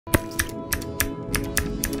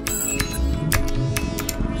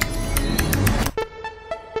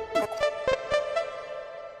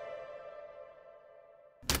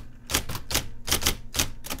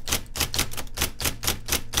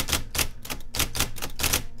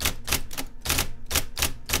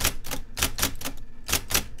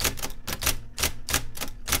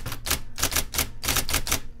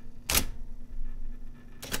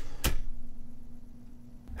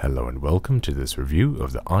Hello and welcome to this review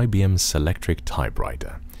of the IBM Selectric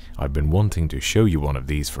typewriter. I've been wanting to show you one of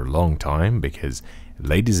these for a long time because,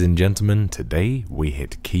 ladies and gentlemen, today we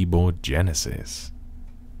hit keyboard genesis.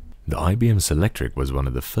 The IBM Selectric was one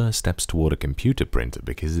of the first steps toward a computer printer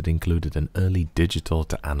because it included an early digital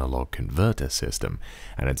to analog converter system,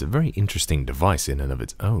 and it's a very interesting device in and of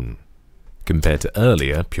its own. Compared to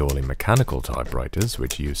earlier, purely mechanical typewriters,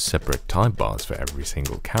 which used separate type bars for every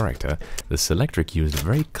single character, the Selectric used a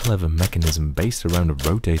very clever mechanism based around a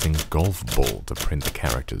rotating golf ball to print the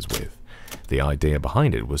characters with. The idea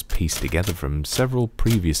behind it was pieced together from several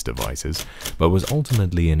previous devices, but was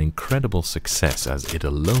ultimately an incredible success as it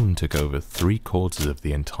alone took over 3/4 of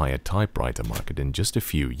the entire typewriter market in just a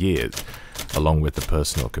few years. Along with the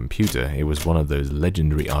personal computer, it was one of those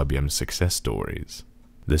legendary IBM success stories.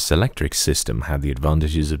 The Selectric system had the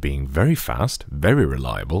advantages of being very fast, very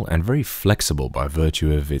reliable, and very flexible by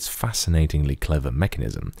virtue of its fascinatingly clever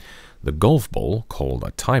mechanism. The golf ball, called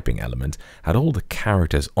a typing element, had all the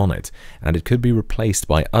characters on it, and it could be replaced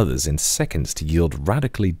by others in seconds to yield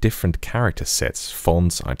radically different character sets,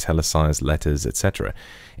 fonts, italicized letters, etc.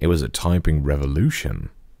 It was a typing revolution.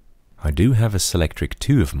 I do have a Selectric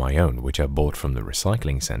 2 of my own, which I bought from the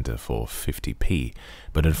recycling center for 50p,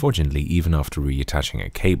 but unfortunately even after reattaching a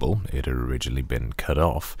cable, it had originally been cut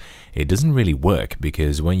off, it doesn't really work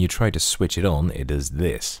because when you try to switch it on, it does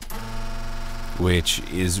this. Which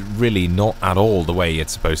is really not at all the way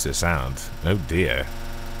it's supposed to sound. Oh dear.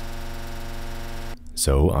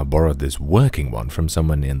 So I borrowed this working one from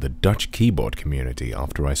someone in the Dutch keyboard community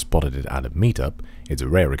after I spotted it at a meetup. It's a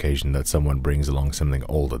rare occasion that someone brings along something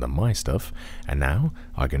older than my stuff, and now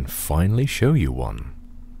I can finally show you one.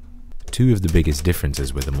 Two of the biggest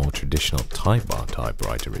differences with a more traditional type bar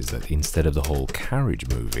typewriter is that instead of the whole carriage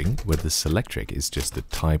moving, with the Selectric is just the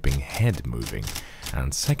typing head moving.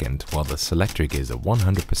 And second, while the Selectric is a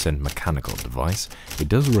 100% mechanical device, it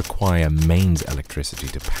does require mains electricity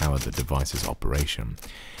to power the device's operation.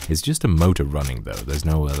 It's just a motor running though, there's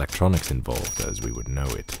no electronics involved as we would know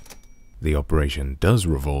it. The operation does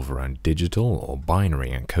revolve around digital or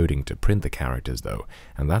binary encoding to print the characters though,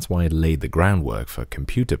 and that's why it laid the groundwork for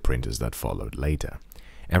computer printers that followed later.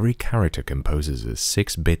 Every character composes a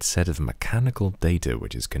 6-bit set of mechanical data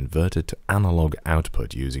which is converted to analog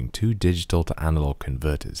output using 2 digital to analog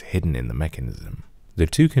converters hidden in the mechanism. The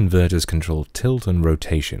 2 converters control tilt and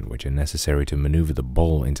rotation, which are necessary to maneuver the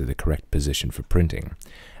ball into the correct position for printing.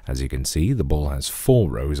 As you can see, the ball has 4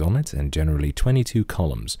 rows on it and generally 22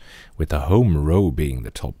 columns, with the home row being the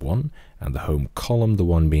top one and the home column the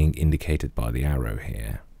one being indicated by the arrow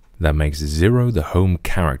here. That makes 0 the home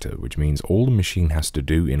character, which means all the machine has to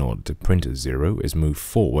do in order to print a 0 is move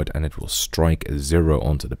forward and it will strike a 0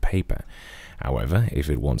 onto the paper. However, if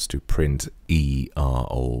it wants to print E, R,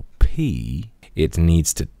 or P, it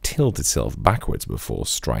needs to tilt itself backwards before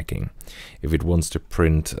striking. If it wants to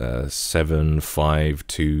print 7, 5,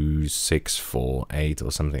 2, 6, 4, 8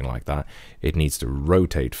 or something like that, it needs to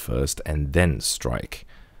rotate first and then strike.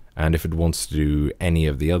 And if it wants to do any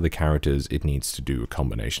of the other characters, it needs to do a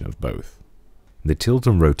combination of both. The tilt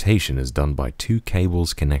and rotation is done by 2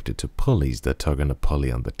 cables connected to pulleys that tug on a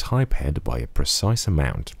pulley on the type head by a precise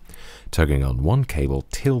amount. Tugging on one cable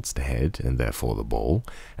tilts the head, and therefore the ball,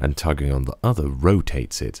 and tugging on the other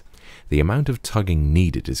rotates it. The amount of tugging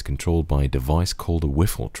needed is controlled by a device called a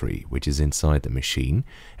wiffle tree, which is inside the machine,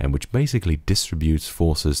 and which basically distributes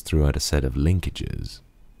forces throughout a set of linkages.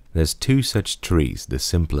 There's 2 such trees. The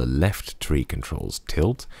simpler left tree controls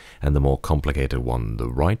tilt, and the more complicated one, the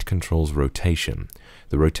right, controls rotation.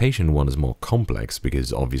 The rotation one is more complex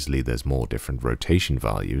because obviously there's more different rotation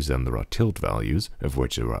values than there are tilt values, of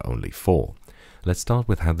which there are only 4. Let's start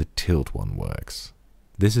with how the tilt one works.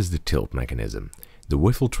 This is the tilt mechanism. The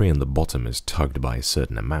wiffle tree on the bottom is tugged by a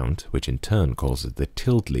certain amount, which in turn causes the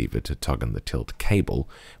tilt lever to tug on the tilt cable,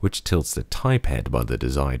 which tilts the type head by the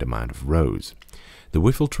desired amount of rows. The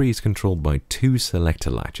wiffle tree is controlled by 2 selector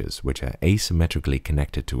latches, which are asymmetrically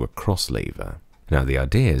connected to a cross lever. Now the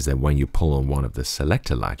idea is that when you pull on one of the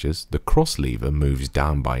selector latches, the cross lever moves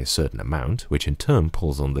down by a certain amount, which in turn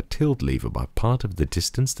pulls on the tilt lever by part of the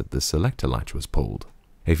distance that the selector latch was pulled.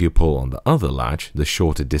 If you pull on the other latch, the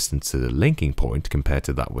shorter distance to the linking point compared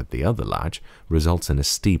to that with the other latch results in a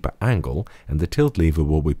steeper angle, and the tilt lever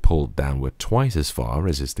will be pulled downward twice as far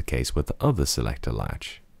as is the case with the other selector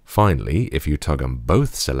latch. Finally, if you tug on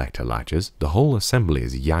both selector latches, the whole assembly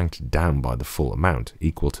is yanked down by the full amount,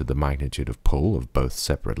 equal to the magnitude of pull of both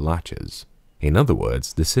separate latches. In other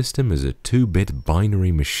words, the system is a 2-bit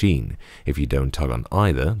binary machine. If you don't tug on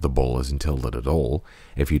either, the ball isn't tilted at all.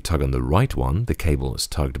 If you tug on the right one, the cable is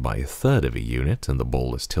tugged by 1/3 of a unit and the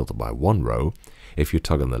ball is tilted by 1 row. If you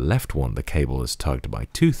tug on the left one, the cable is tugged by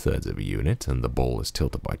 2/3 of a unit and the ball is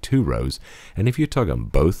tilted by 2 rows. And if you tug on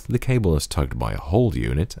both, the cable is tugged by a whole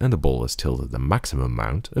unit and the ball is tilted the maximum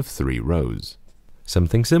amount of 3 rows.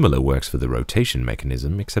 Something similar works for the rotation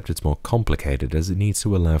mechanism, except it's more complicated as it needs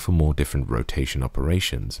to allow for more different rotation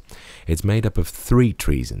operations. It's made up of 3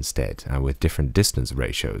 trees instead, and with different distance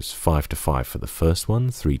ratios, 5:5 for the first one,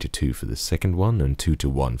 3:2 for the second one, and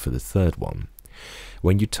 2:1 for the third one.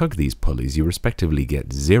 When you tug these pulleys, you respectively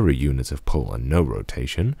get 0 units of pull and no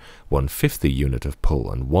rotation, 1/5 unit of pull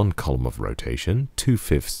and 1 column of rotation,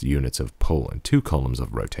 2/5 units of pull and 2 columns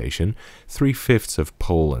of rotation, 3/5 of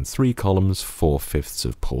pull and 3 columns, 4/5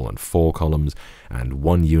 of pull and 4 columns, and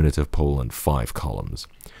 1 unit of pull and 5 columns.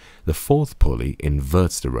 The 4th pulley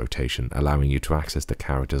inverts the rotation, allowing you to access the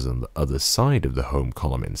characters on the other side of the home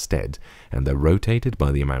column instead, and they're rotated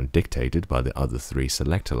by the amount dictated by the other 3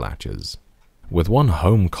 selector latches. With 1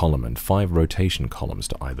 home column and 5 rotation columns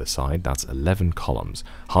to either side, that's 11 columns,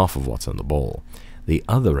 half of what's on the ball. The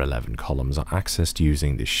other 11 columns are accessed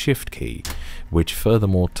using the Shift key, which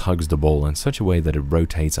furthermore tugs the ball in such a way that it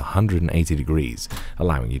rotates 180 degrees,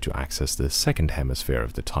 allowing you to access the second hemisphere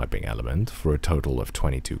of the typing element for a total of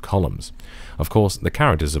 22 columns. Of course, the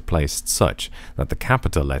characters are placed such that the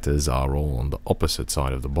capital letters are all on the opposite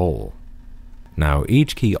side of the ball. Now,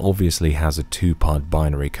 each key obviously has a 2-part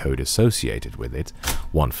binary code associated with it,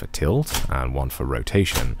 one for tilt and one for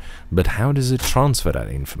rotation, but how does it transfer that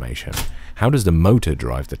information? How does the motor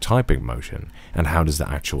drive the typing motion? And how does the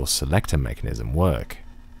actual selector mechanism work?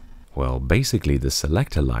 Well, basically the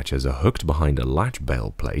selector latches are hooked behind a latch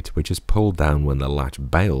bail plate, which is pulled down when the latch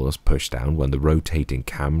bail is pushed down when the rotating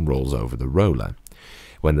cam rolls over the roller.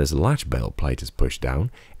 When this latch bail plate is pushed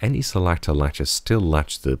down, any selector latches still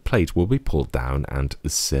latched to the plate will be pulled down and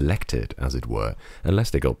selected, as it were,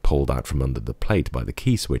 unless they got pulled out from under the plate by the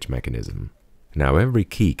key switch mechanism. Now, every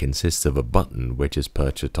key consists of a button which is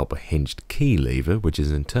perched atop a hinged key lever, which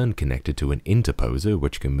is in turn connected to an interposer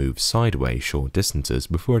which can move sideways short distances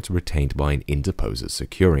before it's retained by an interposer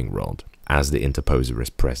securing rod. As the interposer is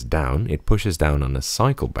pressed down, it pushes down on a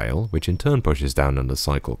cycle bail, which in turn pushes down on the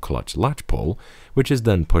cycle clutch latch pull, which is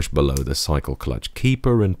then pushed below the cycle clutch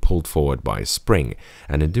keeper and pulled forward by a spring,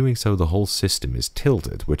 and in doing so the whole system is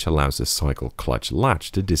tilted, which allows the cycle clutch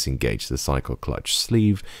latch to disengage the cycle clutch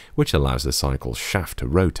sleeve, which allows the cycle shaft to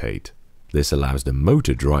rotate. This allows the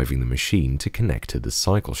motor driving the machine to connect to the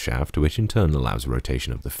cycle shaft, which in turn allows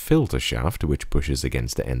rotation of the filter shaft, which pushes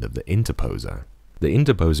against the end of the interposer. The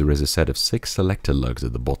interposer is a set of 6 selector lugs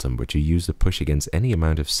at the bottom, which are used to push against any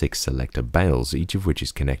amount of 6 selector bails, each of which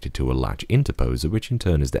is connected to a latch interposer, which in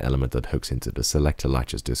turn is the element that hooks into the selector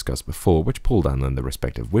latches discussed before, which pull down on the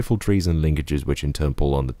respective wiffle trees and linkages, which in turn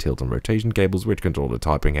pull on the tilt and rotation cables, which control the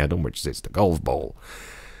typing head on which sits the golf ball.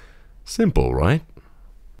 Simple, right?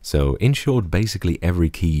 So, in short, basically every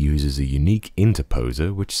key uses a unique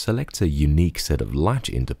interposer, which selects a unique set of latch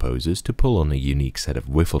interposers to pull on a unique set of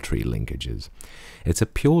wiffle tree linkages. It's a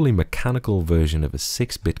purely mechanical version of a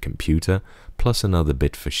 6-bit computer, plus another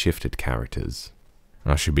bit for shifted characters.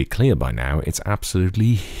 I should be clear by now, it's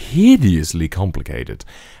absolutely hideously complicated,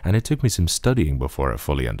 and it took me some studying before I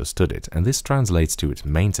fully understood it, and this translates to its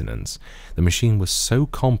maintenance. The machine was so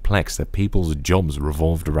complex that people's jobs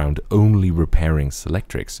revolved around only repairing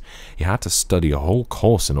Selectrics. You had to study a whole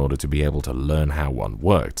course in order to be able to learn how one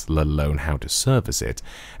worked, let alone how to service it,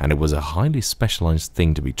 and it was a highly specialized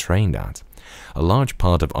thing to be trained at. A large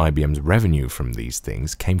part of IBM's revenue from these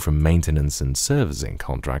things came from maintenance and servicing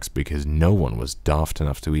contracts because no one was daft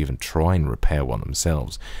enough to even try and repair one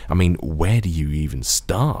themselves. I mean, where do you even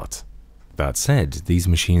start? That said, these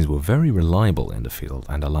machines were very reliable in the field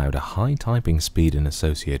and allowed a high typing speed and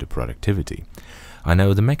associated productivity. I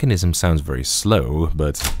know the mechanism sounds very slow,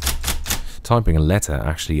 but typing a letter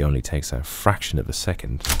actually only takes a fraction of a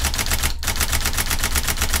second.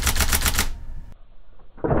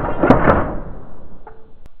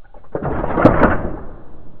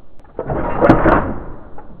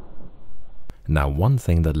 Now, one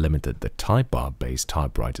thing that limited the type bar based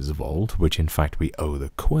typewriters of old, which in fact we owe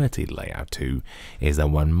the QWERTY layout to, is that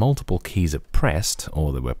when multiple keys are pressed,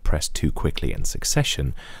 or they were pressed too quickly in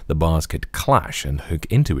succession, the bars could clash and hook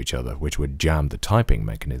into each other, which would jam the typing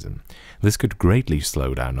mechanism. This could greatly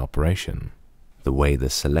slow down operation. The way the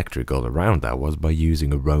Selectric got around that was by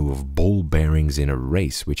using a row of ball bearings in a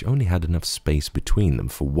race which only had enough space between them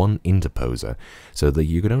for one interposer, so that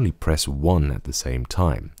you could only press one at the same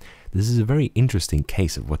time. This is a very interesting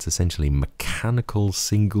case of what's essentially mechanical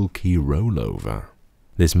single-key rollover.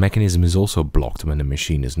 This mechanism is also blocked when the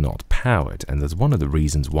machine is not powered, and that's one of the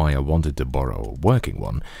reasons why I wanted to borrow a working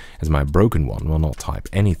one, as my broken one will not type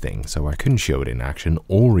anything, so I couldn't show it in action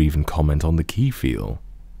or even comment on the key feel.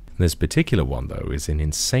 This particular one, though, is in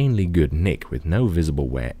insanely good nick with no visible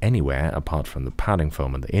wear anywhere apart from the padding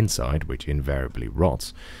foam on the inside, which invariably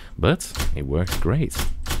rots, but it works great.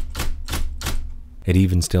 It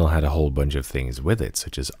even still had a whole bunch of things with it,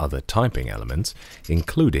 such as other typing elements,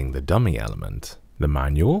 including the dummy element, the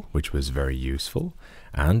manual, which was very useful,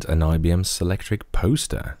 and an IBM Selectric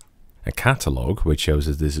poster. A catalogue which shows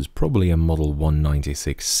that this is probably a Model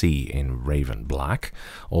 196C in Raven Black,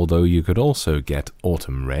 although you could also get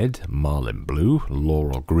Autumn Red, Marlin Blue,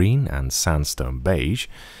 Laurel Green and Sandstone Beige,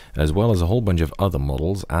 as well as a whole bunch of other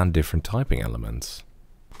models and different typing elements.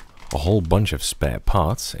 A whole bunch of spare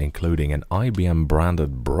parts, including an IBM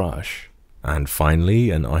branded brush, and finally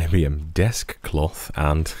an IBM desk cloth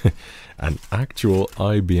and an actual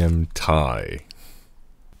IBM tie.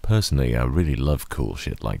 Personally, I really love cool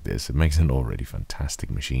shit like this. It makes an already fantastic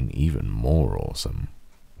machine even more awesome.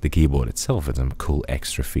 The keyboard itself had some cool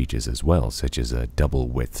extra features as well, such as a double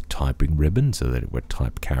width typing ribbon so that it would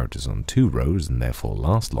type characters on 2 rows and therefore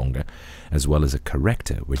last longer, as well as a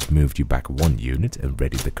corrector which moved you back 1 unit and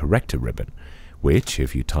readied the corrector ribbon, which,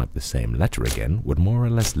 if you type the same letter again, would more or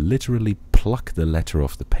less literally pluck the letter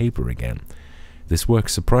off the paper again. This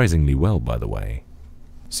works surprisingly well, by the way.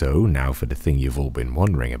 So, now for the thing you've all been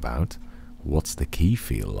wondering about, what's the key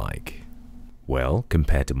feel like? Well,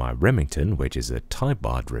 compared to my Remington, which is a type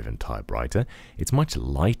bar driven typewriter, it's much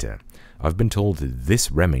lighter. I've been told that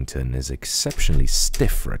this Remington is exceptionally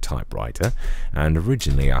stiff for a typewriter, and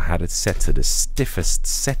originally I had it set to the stiffest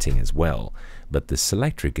setting as well, but the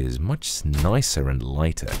Selectric is much nicer and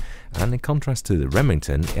lighter, and in contrast to the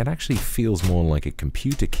Remington, it actually feels more like a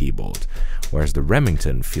computer keyboard, whereas the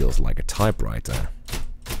Remington feels like a typewriter.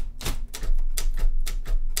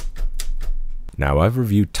 Now, I've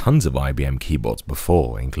reviewed tons of IBM keyboards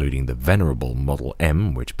before, including the venerable Model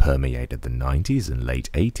M, which permeated the 90s and late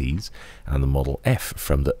 80s, and the Model F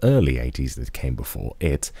from the early 80s that came before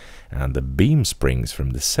it, and the Beam Springs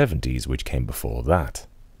from the 70s, which came before that.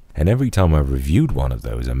 And every time I reviewed one of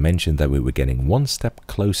those, I mentioned that we were getting one step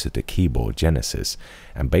closer to keyboard genesis,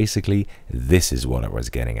 and basically, this is what I was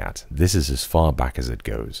getting at. This is as far back as it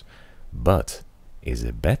goes. But, is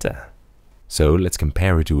it better? So let's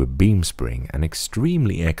compare it to a Beam Spring, an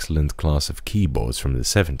extremely excellent class of keyboards from the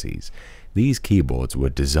 70s. These keyboards were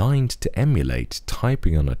designed to emulate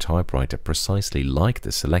typing on a typewriter precisely like the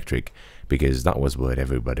Selectric, because that was what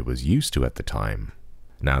everybody was used to at the time.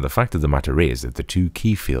 Now, the fact of the matter is that the two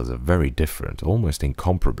key feels are very different, almost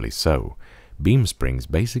incomparably so. Beam Springs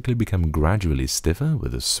basically become gradually stiffer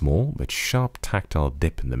with a small but sharp tactile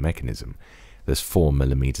dip in the mechanism. There's 4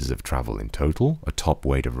 mm of travel in total, a top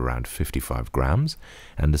weight of around 55 grams,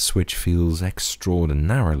 and the switch feels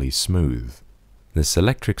extraordinarily smooth. The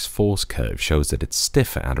Selectric's force curve shows that it's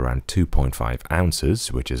stiffer at around 2.5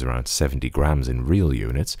 ounces, which is around 70 grams in real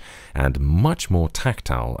units, and much more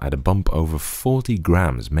tactile at a bump over 40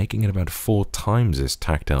 grams, making it about 4 times as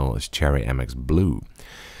tactile as Cherry MX Blue.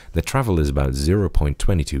 The travel is about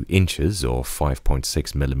 0.22 inches or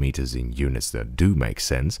 5.6 millimeters in units that do make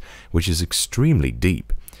sense, which is extremely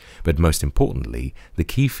deep. But most importantly, the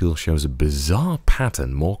key feel shows a bizarre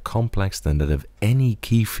pattern more complex than that of any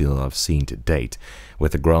key feel I've seen to date,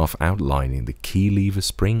 with a graph outlining the key lever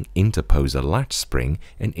spring, interposer latch spring,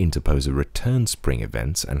 and interposer return spring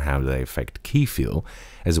events and how they affect key feel,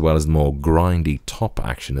 as well as the more grindy top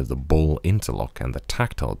action of the ball interlock and the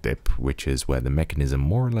tactile dip, which is where the mechanism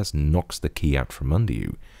more or less knocks the key out from under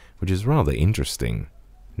you, which is rather interesting.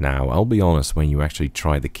 Now, I'll be honest, when you actually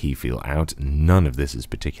try the key feel out, none of this is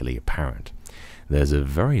particularly apparent. There's a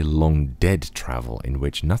very long dead travel in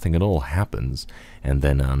which nothing at all happens, and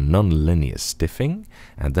then a non-linear stiffing,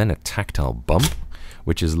 and then a tactile bump,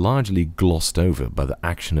 which is largely glossed over by the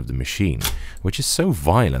action of the machine, which is so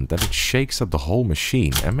violent that it shakes up the whole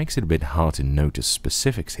machine and makes it a bit hard to notice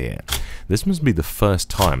specifics here. This must be the first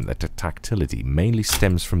time that the tactility mainly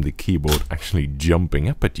stems from the keyboard actually jumping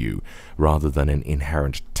up at you, rather than an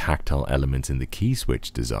inherent tactile element in the key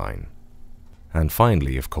switch design. And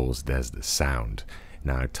finally, of course, there's the sound.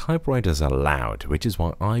 Now, typewriters are loud, which is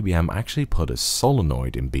why IBM actually put a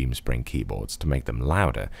solenoid in beam spring keyboards to make them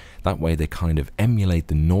louder. That way they kind of emulate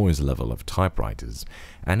the noise level of typewriters.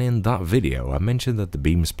 And in that video I mentioned that the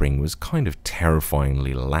beam spring was kind of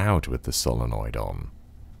terrifyingly loud with the solenoid on.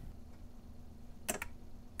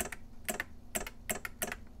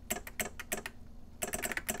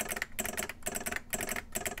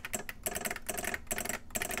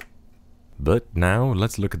 But now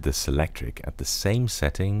let's look at the Selectric at the same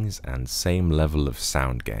settings and same level of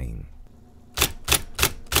sound gain.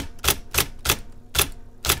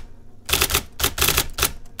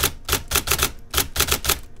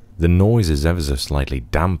 The noise is ever so slightly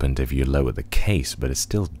dampened if you lower the case, but it's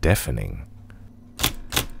still deafening.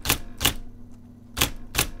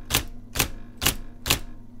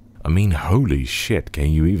 I mean, holy shit, can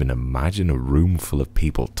you even imagine a room full of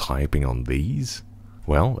people typing on these?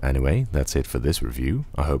 Well, anyway, that's it for this review.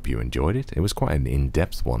 I hope you enjoyed it. It was quite an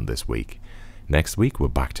in-depth one this week. Next week we're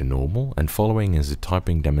back to normal, and following is a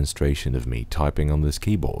typing demonstration of me typing on this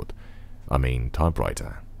keyboard. I mean,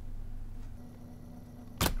 typewriter.